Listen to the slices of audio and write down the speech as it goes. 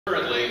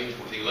Currently,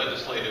 the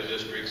legislative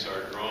districts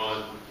are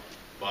drawn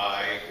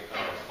by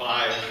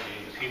 5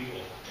 people: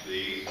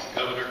 the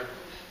governor,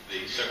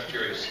 the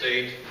secretary of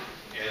state,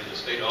 and the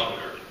state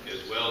auditor,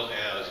 as well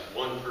as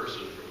one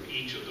person from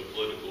each of the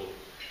political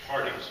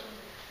parties.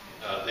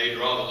 They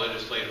draw the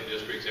legislative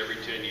districts every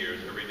 10 years,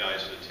 every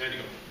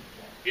dicentennial.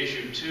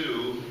 Issue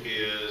 2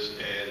 is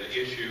an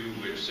issue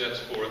which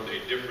sets forth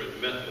a different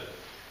method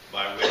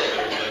by which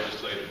those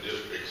legislative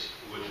districts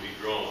would be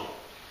drawn.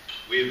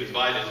 We have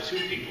invited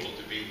 2 people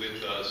to be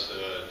with us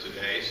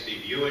today: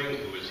 Steve Ewing,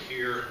 who is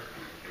here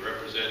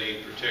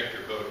representing Protect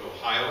Your Vote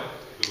Ohio,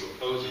 who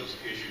opposes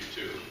issue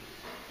 2.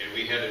 And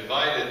we had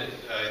invited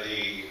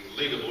the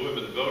League of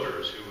Women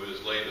Voters, who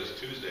was late as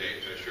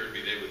Tuesday, assured me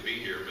they would be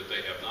here, but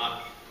they have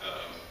not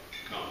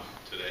come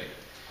today.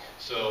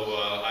 So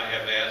I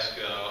have asked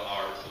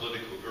our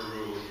political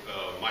guru,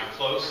 Mike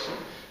Close,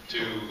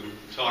 to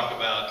talk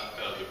about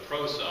the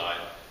pro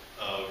side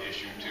of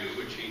issue 2,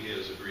 which he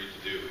has agreed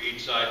to do.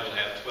 Each side will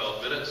have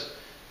 12 minutes.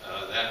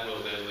 That will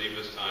then leave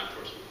us time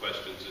for some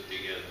questions at the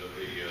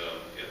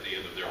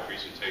end of their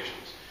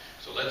presentations.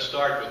 So let's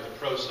start with the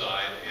pro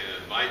side,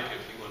 and Mike,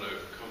 if you want to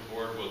come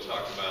forward, we'll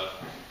talk about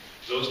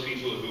those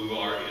people who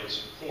are in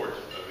support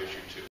of issue 2.